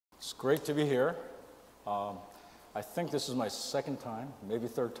It's great to be here. I think this is my second time, maybe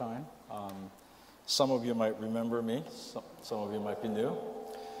third time. Some of you might remember me. Some of you might be new.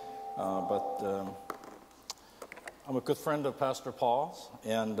 But I'm a good friend of Pastor Paul's,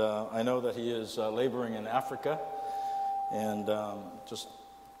 and I know that he is laboring in Africa. And just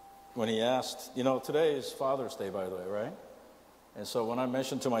when he asked, today is Father's Day, by the way, right? And so when I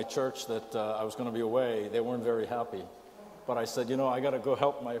mentioned to my church that I was going to be away, they weren't very happy. But I said, I got to go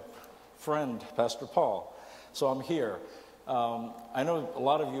help my friend, Pastor Paul. So I'm here. I know a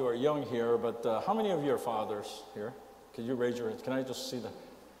lot of you are young here, but how many of you are fathers here? Can you raise your hand? Can I just see the...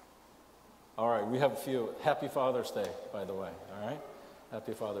 All right, we have a few. Happy Father's Day, by the way, all right?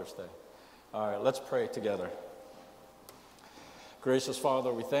 Happy Father's Day. All right, let's pray together. Gracious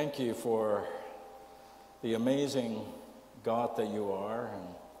Father, we thank you for the amazing God that you are. And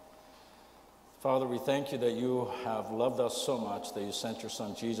Father, we thank you that you have loved us so much that you sent your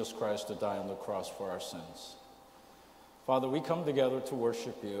Son, Jesus Christ, to die on the cross for our sins. Father, we come together to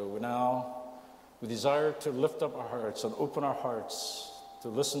worship you. We desire to lift up our hearts and open our hearts to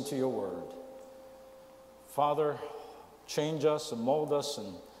listen to your word. Father, change us and mold us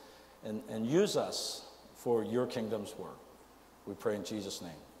and use us for your kingdom's work. We pray in Jesus'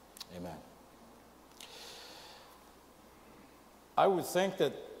 name. Amen. I would think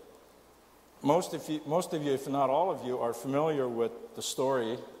that most of you, if not all of you, are familiar with the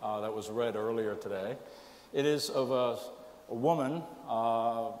story that was read earlier today. It is of a woman.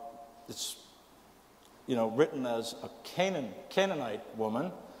 It's written as a Canaanite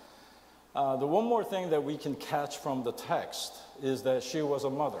woman. The one more thing that we can catch from the text is that she was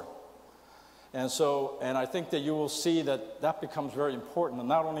a mother. And I think that you will see that becomes very important. And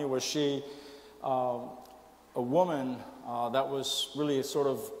not only was she a woman that was really sort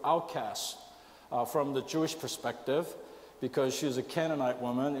of outcast from the Jewish perspective, because she was a Canaanite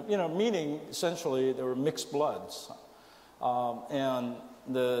woman, meaning essentially there were mixed bloods. And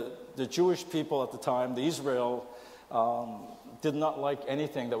the Jewish people at the time, the Israel, did not like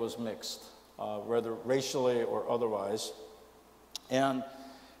anything that was mixed, whether racially or otherwise. And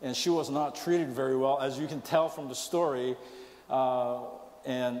she was not treated very well, as you can tell from the story.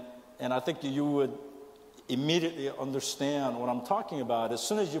 And I think you would immediately understand what I'm talking about. As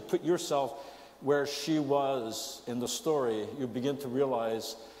soon as you put yourself where she was in the story, you begin to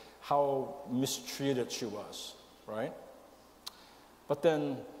realize how mistreated she was, right? But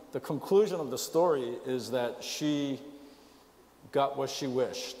then the conclusion of the story is that she got what she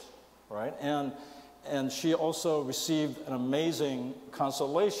wished, right? And she also received an amazing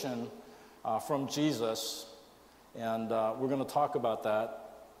consolation from Jesus, and we're going to talk about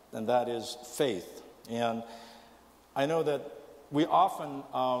that, and that is faith. And I know that we often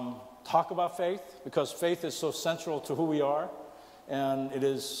talk about faith because faith is so central to who we are, and it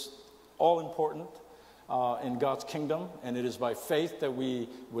is all important in God's kingdom, and it is by faith that we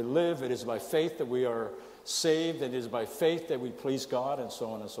live, it is by faith that we are saved, it is by faith that we please God, and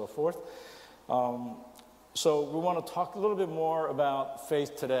so on and so forth. So we want to talk a little bit more about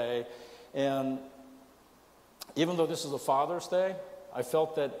faith today, and even though this is a Father's Day, I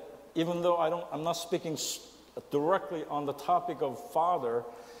felt that even though I'm not speaking directly on the topic of father,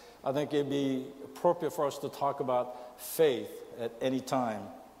 I think it'd be appropriate for us to talk about faith at any time.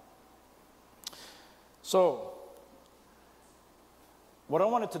 So, what I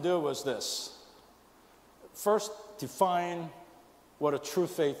wanted to do was this. First, define what a true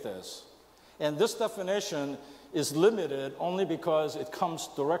faith is. And this definition is limited only because it comes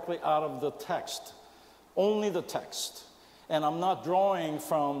directly out of the text. Only the text. And I'm not drawing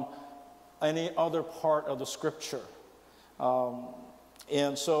from any other part of the scripture.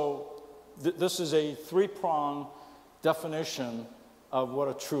 And so this is a three-pronged definition of what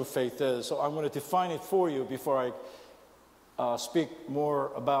a true faith is. So I'm going to define it for you before I speak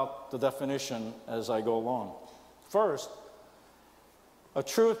more about the definition as I go along. First, a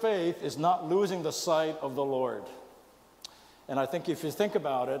true faith is not losing the sight of the Lord. And I think if you think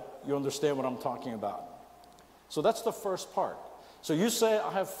about it, you understand what I'm talking about. So that's the first part. So you say,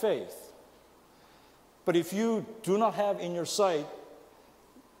 I have faith. But if you do not have in your sight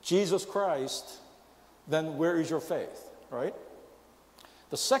Jesus Christ, then where is your faith, right?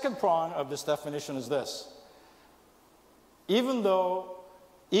 The second prong of this definition is this. Even though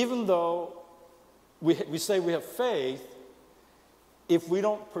we say we have faith, if we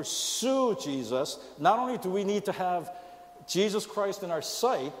don't pursue Jesus, not only do we need to have Jesus Christ in our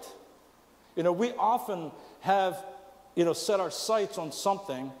sight, we often have, set our sights on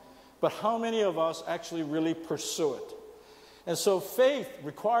something, but how many of us actually really pursue it? And so faith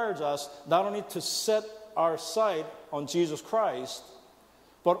requires us not only to set our sight on Jesus Christ,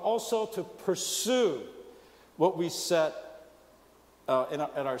 but also to pursue what we set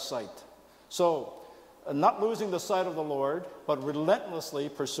at our sight. So, not losing the sight of the Lord, but relentlessly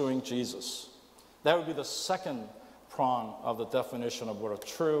pursuing Jesus. That would be the second prong of the definition of what a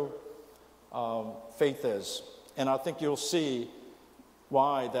true faith is. And I think you'll see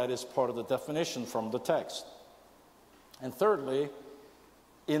why that is part of the definition from the text. And thirdly,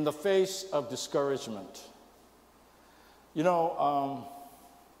 in the face of discouragement. You know,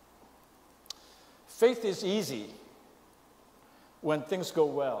 faith is easy when things go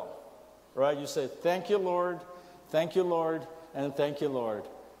well, right? You say, thank you, Lord, and thank you, Lord.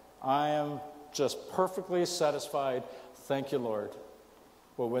 I am just perfectly satisfied, thank you, Lord.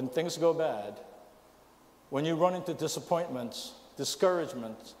 But when things go bad, when you run into disappointments,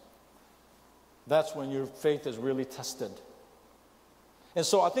 discouragement, that's when your faith is really tested. And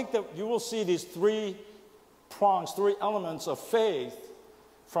so I think that you will see these three prongs, three elements of faith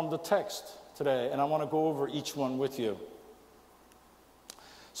from the text today, and I want to go over each one with you.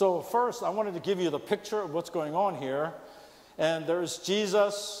 So first, I wanted to give you the picture of what's going on here. And there's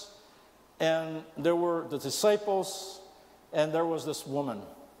Jesus, and there were the disciples, and there was this woman,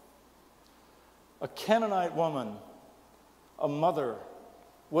 a Canaanite woman, a mother.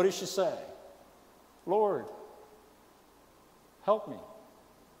 What did she say? Lord, help me.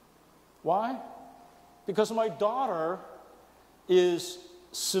 Why? Because my daughter is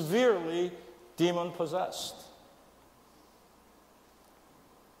severely demon-possessed.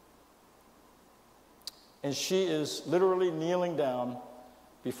 And she is literally kneeling down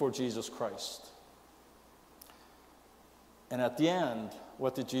before Jesus Christ. And at the end,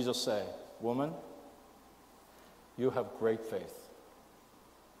 what did Jesus say? Woman, you have great faith.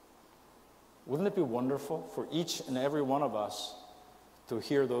 Wouldn't it be wonderful for each and every one of us to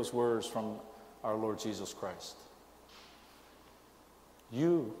hear those words from our Lord Jesus Christ?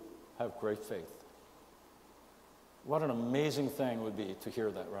 You have great faith. What an amazing thing it would be to hear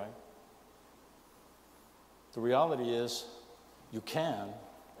that, right? The reality is, you can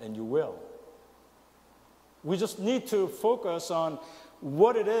and you will. We just need to focus on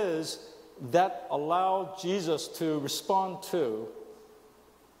what it is that allowed Jesus to respond to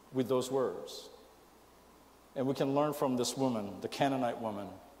with those words. And we can learn from this woman, the Canaanite woman.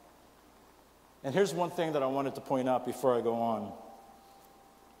 And here's one thing that I wanted to point out before I go on.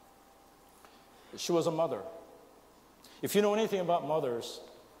 She was a mother. If you know anything about mothers,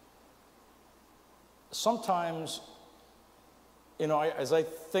 sometimes, you know, as I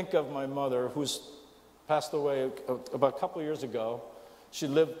think of my mother, who's passed away about a couple of years ago, she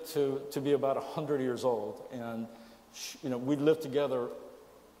lived to be about 100 years old. And, we lived together,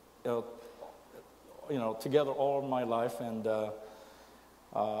 together all of my life. And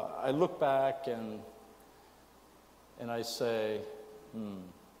I look back and I say,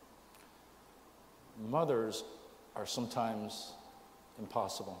 mothers are sometimes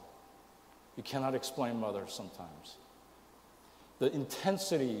impossible. You cannot explain mothers sometimes. The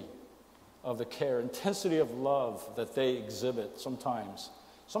intensity of the care, intensity of love that they exhibit sometimes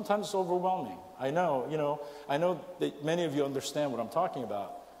it's overwhelming. I know that many of you understand what I'm talking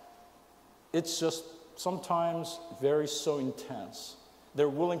about. It's just sometimes so intense. They're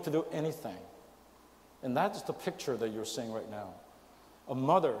willing to do anything. And that's the picture that you're seeing right now. A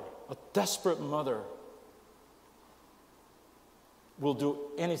mother, a desperate mother, will do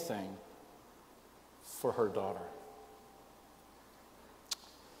anything for her daughter.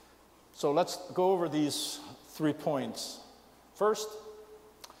 So let's go over these 3 points. First,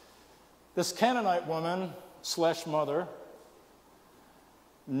 this Canaanite woman / mother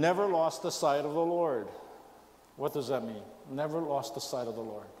never lost the sight of the Lord. What does that mean? Never lost the sight of the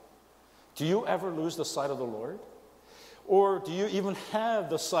Lord. Do you ever lose the sight of the Lord? Or do you even have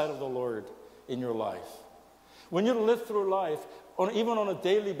the sight of the Lord in your life? When you live through life, even on a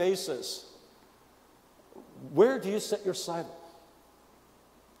daily basis, where do you set your sight?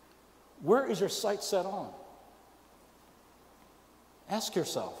 Where is your sight set on? Ask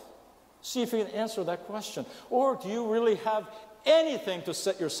yourself. See if you can answer that question. Or do you really have anything to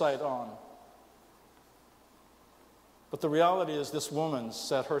set your sight on? But the reality is this woman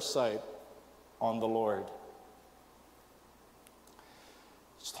set her sight on the Lord.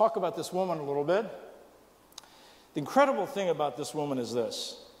 Let's talk about this woman a little bit. The incredible thing about this woman is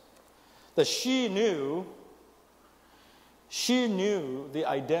this, that she knew the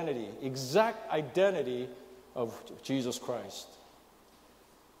identity, exact identity of Jesus Christ.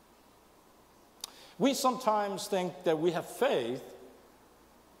 We sometimes think that we have faith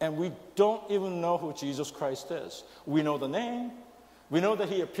and we don't even know who Jesus Christ is. We know the name. We know that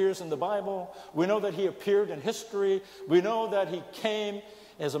he appears in the Bible. We know that he appeared in history. We know that he came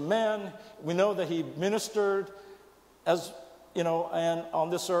as a man. We know that he ministered as, and on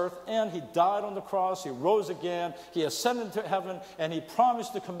this earth, and he died on the cross, he rose again, he ascended to heaven, and he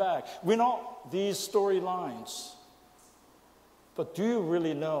promised to come back. We know these storylines. But do you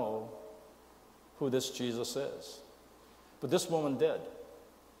really know who this Jesus is? But this woman did.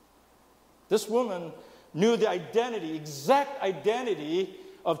 This woman knew the identity, exact identity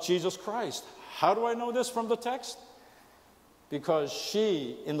of Jesus Christ. How do I know this from the text? Because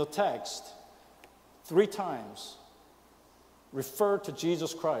she, in the text, 3 times referred to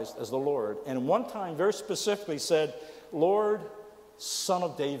Jesus Christ as the Lord. And one time very specifically said, Lord, Son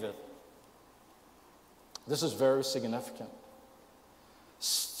of David. This is very significant.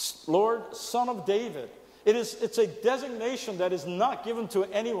 Lord, Son of David. It's a designation that is not given to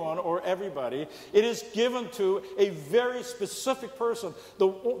anyone or everybody. It is given to a very specific person.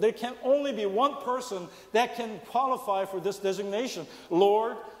 There can only be one person that can qualify for this designation.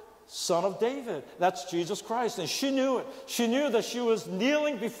 Lord, Son of David. That's Jesus Christ. And she knew it. She knew that she was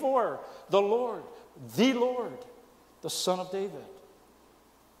kneeling before the Lord, the Son of David.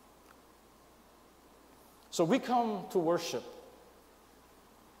 So we come to worship.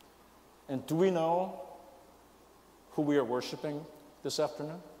 And do we know who we are worshiping this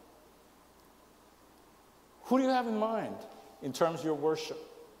afternoon? Who do you have in mind in terms of your worship?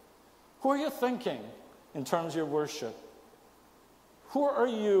 Who are you thinking in terms of your worship? Who are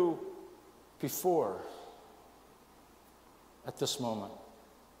you before at this moment?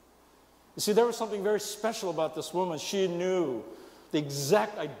 You see, there was something very special about this woman. She knew the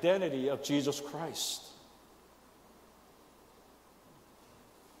exact identity of Jesus Christ.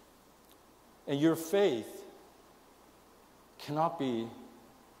 And your faith cannot be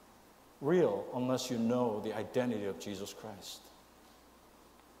real unless you know the identity of Jesus Christ.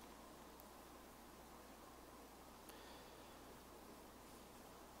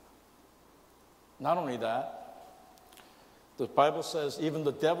 Not only that, the Bible says even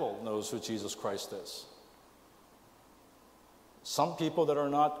the devil knows who Jesus Christ is. Some people that are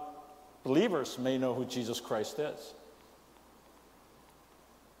not believers may know who Jesus Christ is.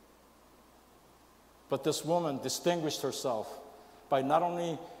 But this woman distinguished herself by not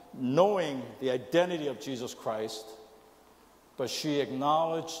only knowing the identity of Jesus Christ, but she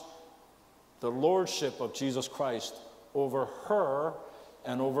acknowledged the lordship of Jesus Christ over her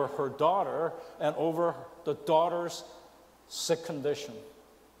and over her daughter and over the daughter's sick condition.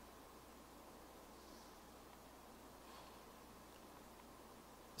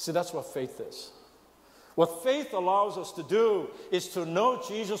 See, that's what faith is. What faith allows us to do is to know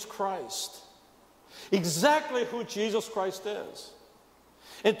Jesus Christ, exactly who Jesus Christ is,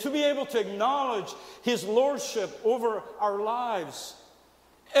 and to be able to acknowledge his lordship over our lives,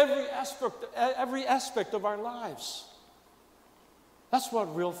 every aspect of our lives. That's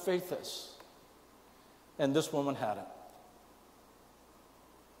what real faith is. And this woman had it.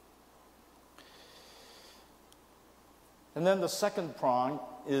 And then the second prong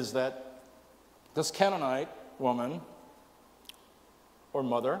is that this Canaanite woman or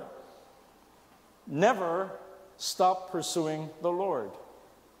mother never stopped pursuing the Lord.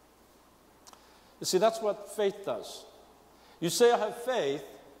 You see, that's what faith does. You say, I have faith,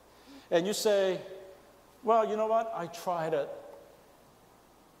 and you say, well, you know what? I tried it.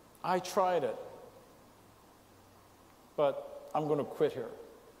 But I'm going to quit here.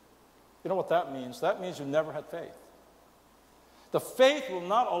 You know what that means? That means you never had faith. The faith will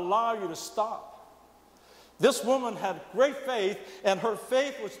not allow you to stop. This woman had great faith, and her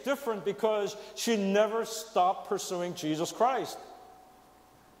faith was different because she never stopped pursuing Jesus Christ.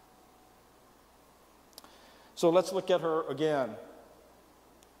 So let's look at her again.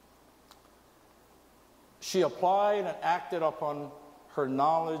 She applied and acted upon her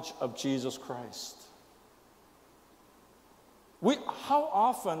knowledge of Jesus Christ. How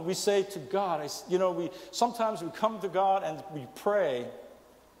often we say to God, sometimes we come to God and we pray,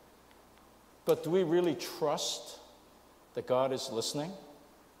 but do we really trust that God is listening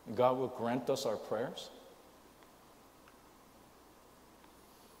and God will grant us our prayers?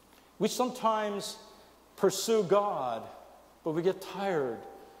 We sometimes pursue God, but we get tired.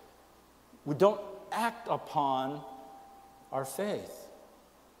 We don't act upon our faith.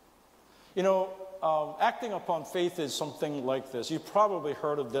 Acting upon faith is something like this. You've probably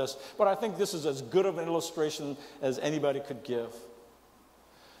heard of this, but I think this is as good of an illustration as anybody could give.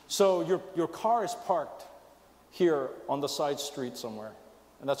 So your car is parked here on the side street somewhere,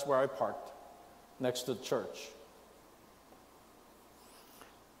 and that's where I parked, next to the church.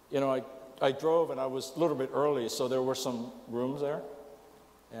 I drove, and I was a little bit early, so there were some rooms there.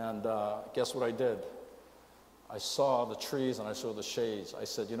 And guess what I did? I saw the trees and I saw the shades. I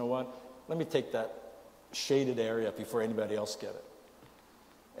said, you know what? Let me take that shaded area before anybody else get it.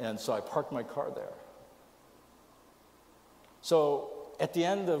 And so I parked my car there. So at the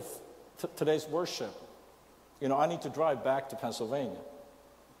end of today's worship, I need to drive back to Pennsylvania.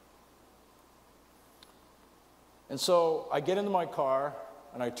 And so I get into my car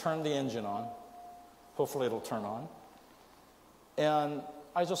and I turn the engine on. Hopefully it'll turn on. And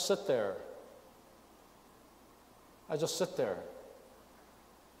I just sit there. I just sit there.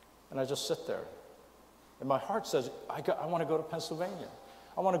 And I just sit there. And my heart says, I want to go to Pennsylvania.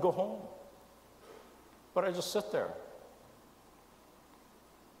 I want to go home. But I just sit there.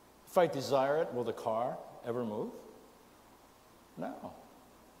 If I desire it, will the car ever move? No.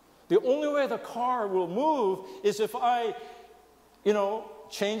 The only way the car will move is if I,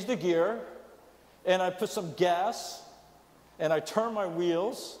 change the gear and I put some gas and I turn my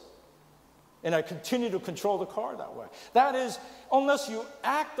wheels and I continue to control the car that way. That is, unless you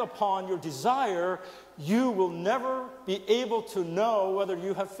act upon your desire, you will never be able to know whether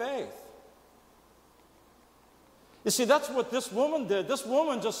you have faith. You see, that's what this woman did. This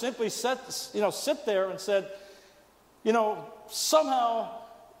woman just simply sit there and said, somehow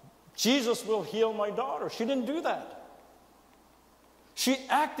Jesus will heal my daughter. She didn't do that. She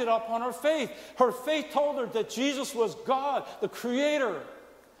acted upon her faith. Her faith told her that Jesus was God, the Creator.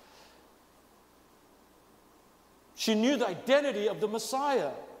 She knew the identity of the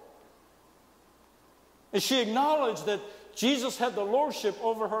Messiah. And she acknowledged that Jesus had the lordship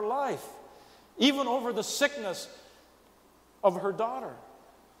over her life, even over the sickness of her daughter.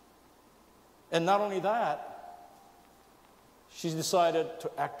 And not only that, she decided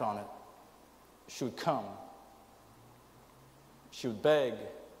to act on it. She would come. She would beg.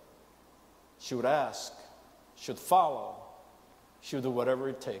 She would ask. She would follow. She would do whatever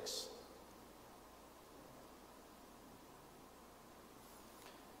it takes.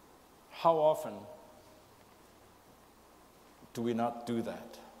 How often do we not do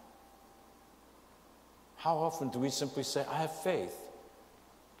that? How often do we simply say, I have faith,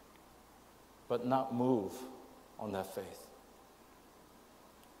 but not move on that faith?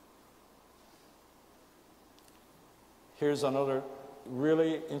 Here's another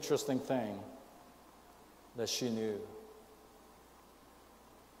really interesting thing that she knew.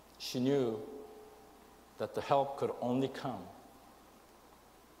 She knew that the help could only come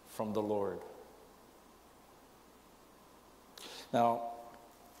from the Lord. Now,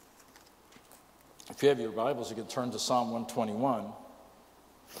 if you have your Bibles, you can turn to Psalm 121.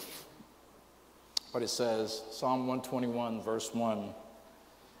 But it says, Psalm 121, verse 1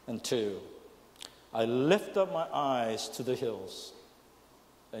 and 2. I lift up my eyes to the hills.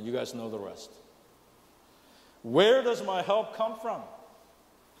 And you guys know the rest. Where does my help come from?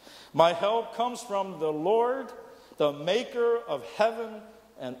 My help comes from the Lord, the maker of heaven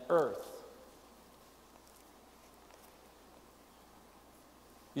and earth.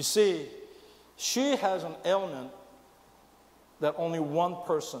 You see, she has an ailment that only one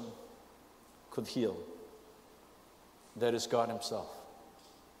person could heal. That is God Himself.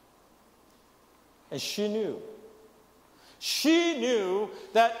 And she knew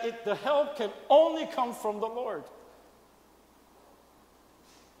that the help can only come from the Lord.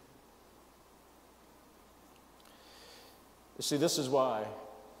 You see, this is why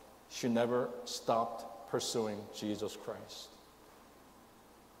she never stopped pursuing Jesus Christ.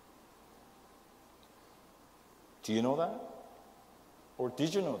 Do you know that? Or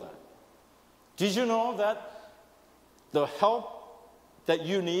did you know that? Did you know that the help that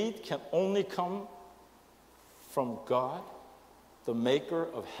you need can only come from God, the maker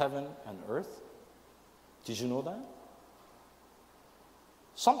of heaven and earth? Did you know that?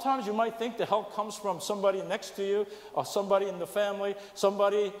 Sometimes you might think the help comes from somebody next to you, or somebody in the family,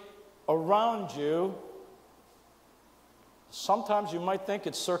 somebody around you. Sometimes you might think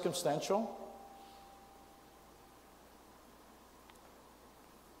it's circumstantial.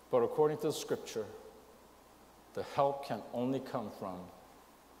 But according to the Scripture, the help can only come from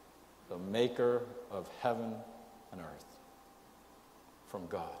the maker of heaven and earth, from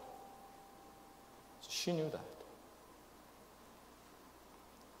God. So she knew that.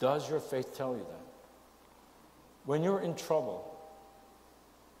 Does your faith tell you that? When you're in trouble,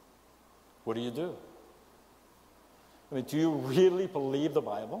 what do? I mean, do you really believe the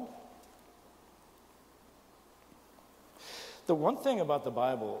Bible? The one thing about the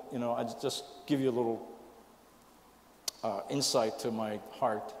Bible, I just give you a little insight to my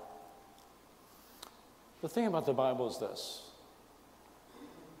heart. The thing about the Bible is this.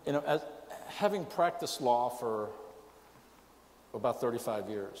 As having practiced law for about 35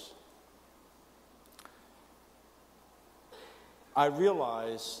 years, I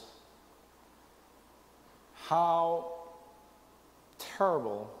realize how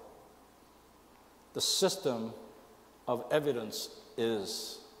terrible the system of evidence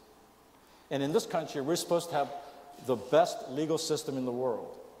is. And in this country, we're supposed to have the best legal system in the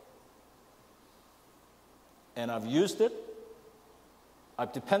world. And I've used it,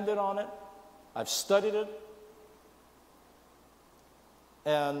 I've depended on it, I've studied it,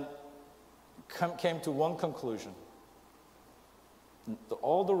 and came to one conclusion.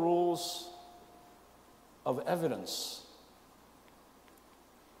 All the rules of evidence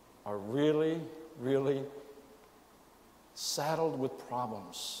are really, really saddled with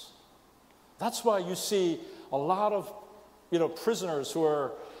problems. That's why you see a lot of, prisoners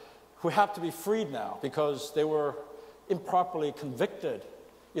who have to be freed now because they were improperly convicted.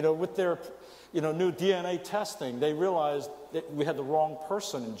 With their, new DNA testing, they realized that we had the wrong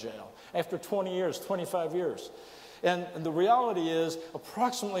person in jail after 20 years, 25 years. And the reality is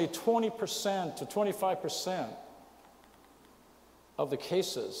approximately 20% to 25% of the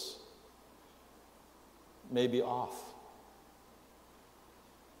cases may be off.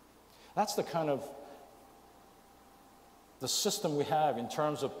 That's the kind of the system we have in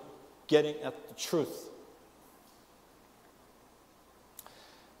terms of getting at the truth.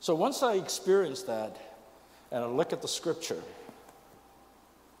 So once I experienced that and I look at the scripture,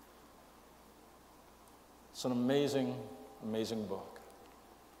 it's an amazing, amazing book.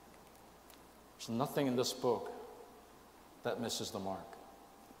 There's nothing in this book that misses the mark.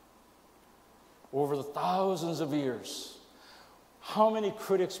 Over the thousands of years, how many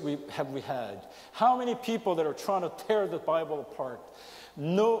critics have we had? How many people that are trying to tear the Bible apart?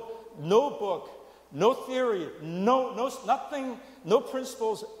 No book, no theory, nothing, no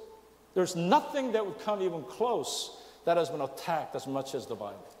principles. There's nothing that would come even close that has been attacked as much as the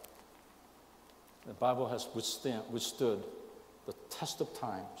Bible. The Bible has withstood the test of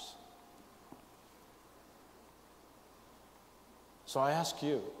times. So I ask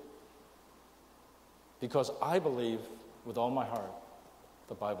you, because I believe with all my heart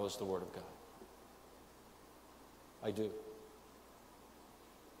the Bible is the Word of God. I do.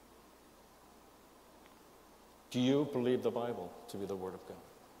 Do you believe the Bible to be the Word of God?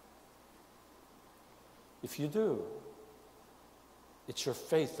 If you do, it's your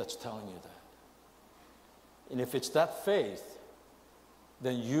faith that's telling you that. And if it's that faith,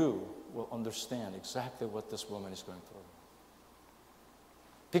 then you will understand exactly what this woman is going through.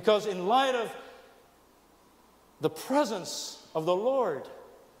 Because in light of the presence of the Lord,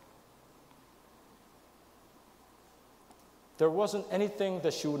 there wasn't anything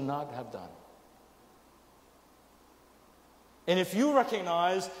that she would not have done. And if you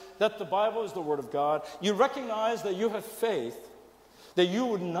recognize that the Bible is the Word of God, you recognize that you have faith, that you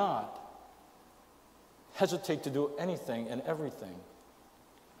would not hesitate to do anything and everything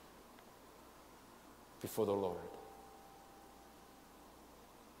before the Lord.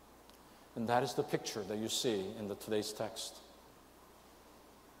 And that is the picture that you see in today's text.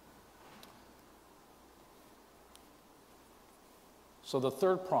 So the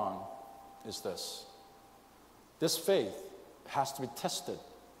third prong is this. This faith has to be tested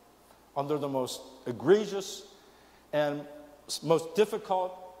under the most egregious and most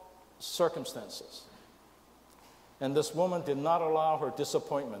difficult circumstances. And this woman did not allow her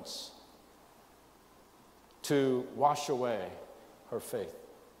disappointments to wash away her faith.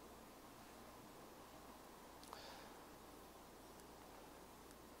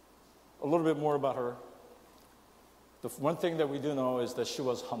 A little bit more about her. The one thing that we do know is that she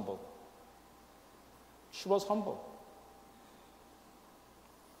was humble. She was humble.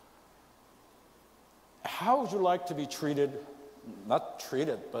 How would you like to be treated, not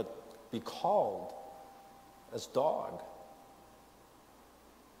treated, but be called as dog?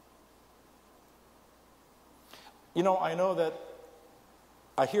 I know that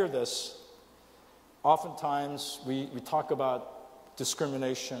I hear this. Oftentimes we talk about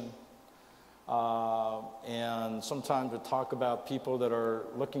discrimination. And sometimes we talk about people that are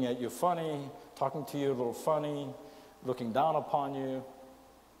looking at you funny, talking to you a little funny, looking down upon you.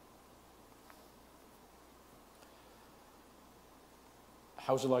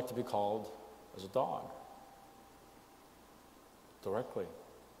 How would you like to be called as a dog? Directly.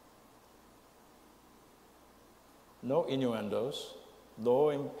 No innuendos,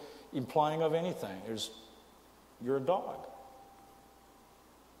 no implying of anything. You're a dog.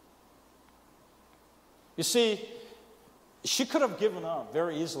 You see, she could have given up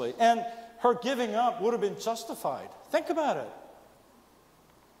very easily, and her giving up would have been justified. Think about it.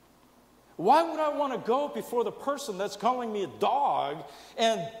 Why would I want to go before the person that's calling me a dog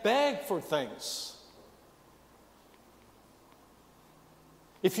and beg for things?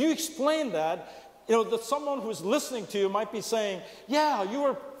 If you explain that, that someone who's listening to you might be saying, yeah, you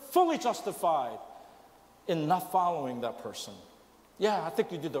were fully justified in not following that person. Yeah, I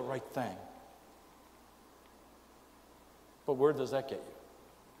think you did the right thing. But where does that get you?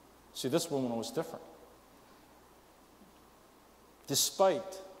 See, this woman was different.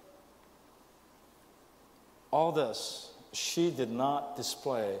 Despite all this, she did not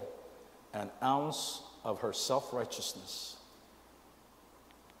display an ounce of her self-righteousness.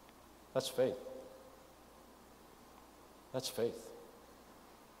 That's faith. That's faith.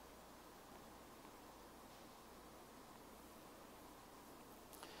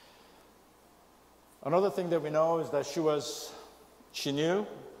 Another thing that we know is that she knew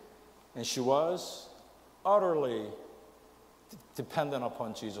and she was utterly dependent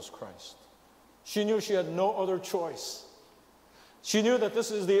upon Jesus Christ. She knew she had no other choice. She knew that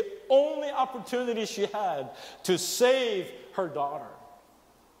this is the only opportunity she had to save her daughter.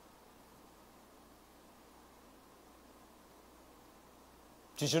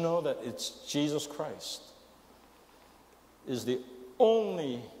 Did you know that it's Jesus Christ is the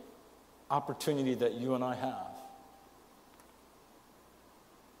only opportunity that you and I have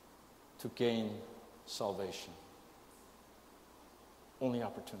to gain salvation? Only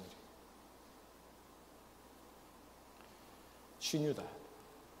opportunity. She knew that.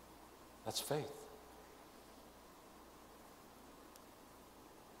 That's faith.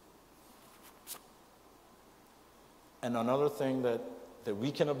 And another thing that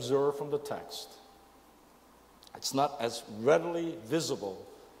we can observe from the text, it's not as readily visible,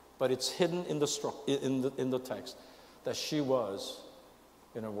 but it's hidden in the text, that she was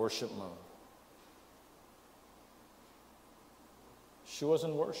in a worship mode. She was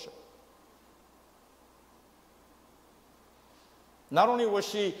in worship. Not only was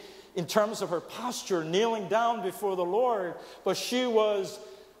she, in terms of her posture, kneeling down before the Lord, but she was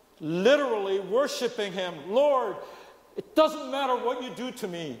literally worshiping Him. Lord, it doesn't matter what you do to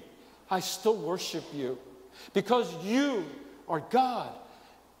me, I still worship you. Because you are God,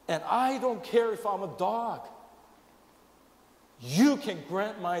 and I don't care if I'm a dog. You can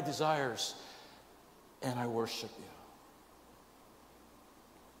grant my desires, and I worship you.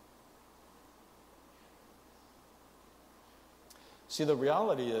 See, the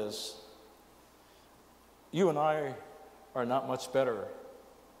reality is, you and I are not much better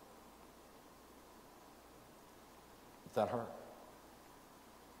than her.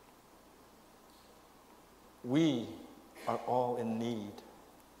 We are all in need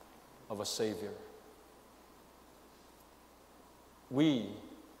of a Savior. We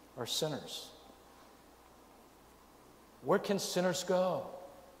are sinners. Where can sinners go?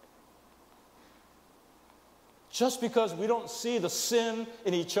 Just because we don't see the sin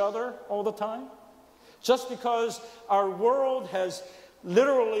in each other all the time? Just because our world has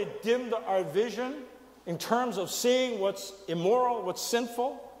literally dimmed our vision in terms of seeing what's immoral, what's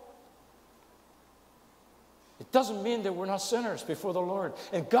sinful? It doesn't mean that we're not sinners before the Lord.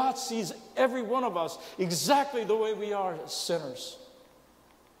 And God sees every one of us exactly the way we are as sinners.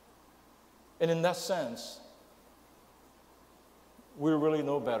 And in that sense, we're really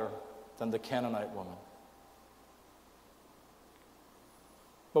no better than the Canaanite woman.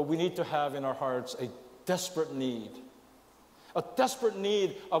 But we need to have in our hearts a desperate need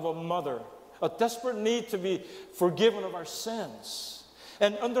of a mother, a desperate need to be forgiven of our sins,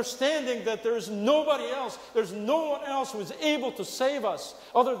 and understanding that there's nobody else, there's no one else who is able to save us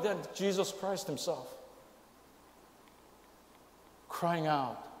other than Jesus Christ Himself. Crying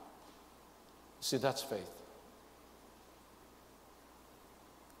out. See, that's faith.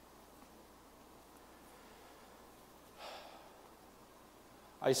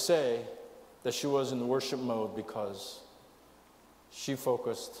 I say that she was in worship mode because she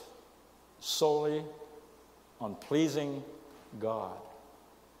focused solely on pleasing God.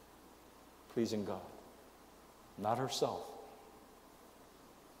 Pleasing God, not herself.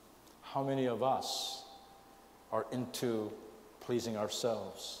 How many of us are into pleasing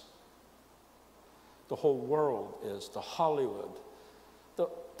ourselves? The whole world is, the Hollywood,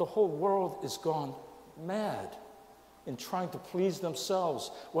 the whole world is gone mad in trying to please themselves,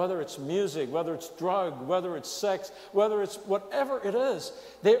 whether it's music, whether it's drug, whether it's sex, whether it's whatever it is.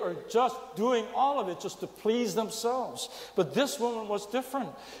 They are just doing all of it just to please themselves. But this woman was different.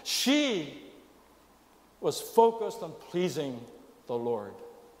 She was focused on pleasing the Lord,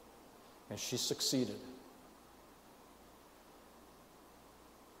 and she succeeded.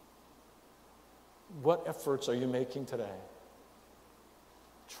 What efforts are you making today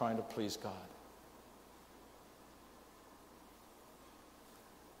trying to please God?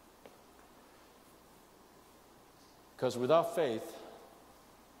 Because without faith,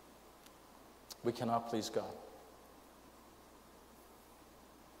 we cannot please God.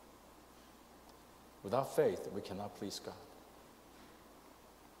 Without faith, we cannot please God.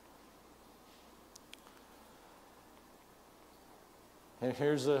 And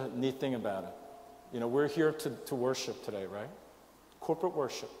here's a neat thing about it. You know, we're here to worship today, right? Corporate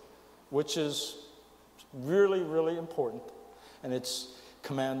worship, which is really, really important. And it's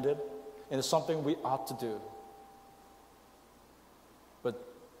commanded, and it's something we ought to do. But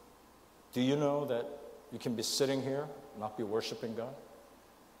do you know that you can be sitting here and not be worshiping God?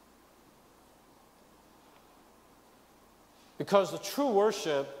 Because the true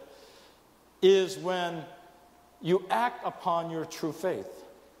worship is when you act upon your true faith.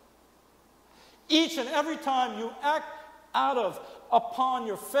 Each and every time you act upon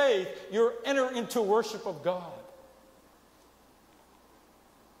your faith, you enter into worship of God.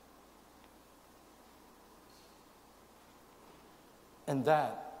 And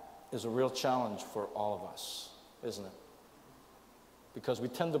that is a real challenge for all of us, isn't it? Because we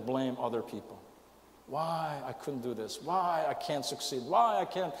tend to blame other people. Why I couldn't do this? Why I can't succeed? Why I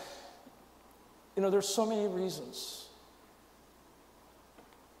can't? You know, there's so many reasons.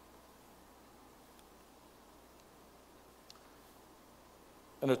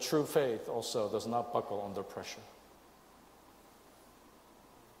 And a true faith also does not buckle under pressure.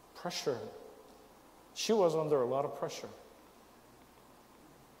 Pressure. She was under a lot of pressure.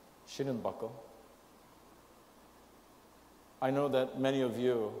 She didn't buckle. I know that many of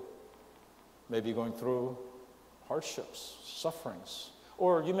you may be going through hardships, sufferings,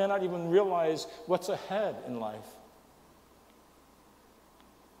 or you may not even realize what's ahead in life.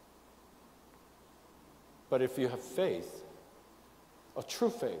 But if you have faith, a true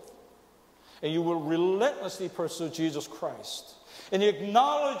faith, and you will relentlessly pursue Jesus Christ, and you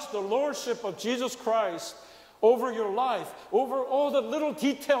acknowledge the lordship of Jesus Christ over your life, over all the little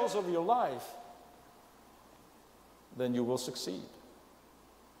details of your life, then you will succeed.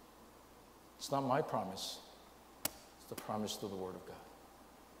 It's not my promise. It's the promise to the Word of God.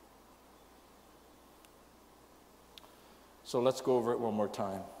 So let's go over it one more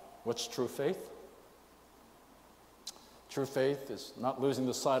time. What's true faith? True faith is not losing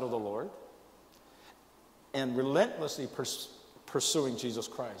the sight of the Lord and relentlessly pursuing Jesus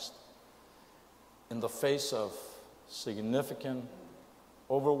Christ in the face of significant,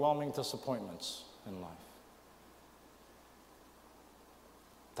 overwhelming disappointments in life.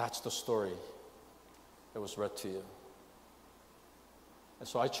 That's the story that was read to you. And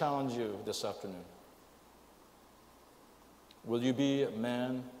so I challenge you this afternoon. Will you be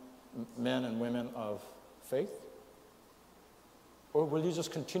men and women of faith? Or will you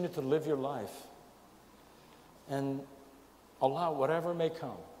just continue to live your life and allow whatever may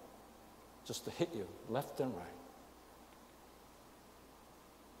come just to hit you left and right?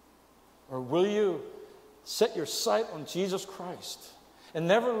 Or will you set your sight on Jesus Christ and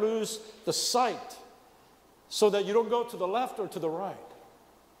never lose the sight so that you don't go to the left or to the right?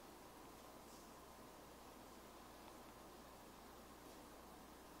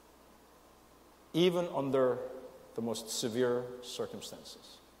 Even under the most severe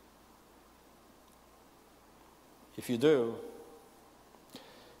circumstances. If you do,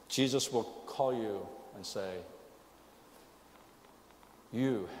 Jesus will call you and say,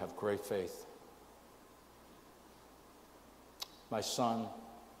 "You have great faith. My son,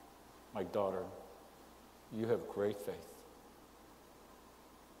 my daughter, you have great faith.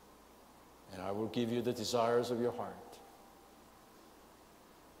 And I will give you the desires of your heart."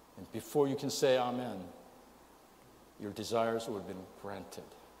 And before you can say amen, your desires will have been granted.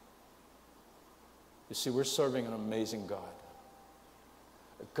 You see, we're serving an amazing God.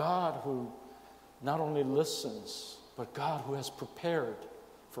 A God who not only listens, but God who has prepared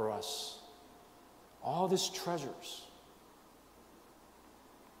for us all these treasures.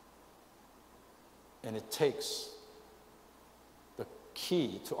 And it takes the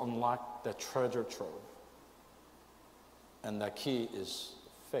key to unlock that treasure trove. And that key is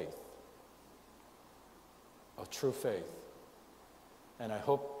faith. A true faith. And I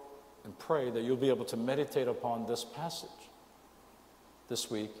hope and pray that you'll be able to meditate upon this passage this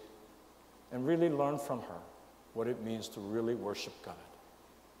week and really learn from her what it means to really worship God.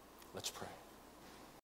 Let's pray.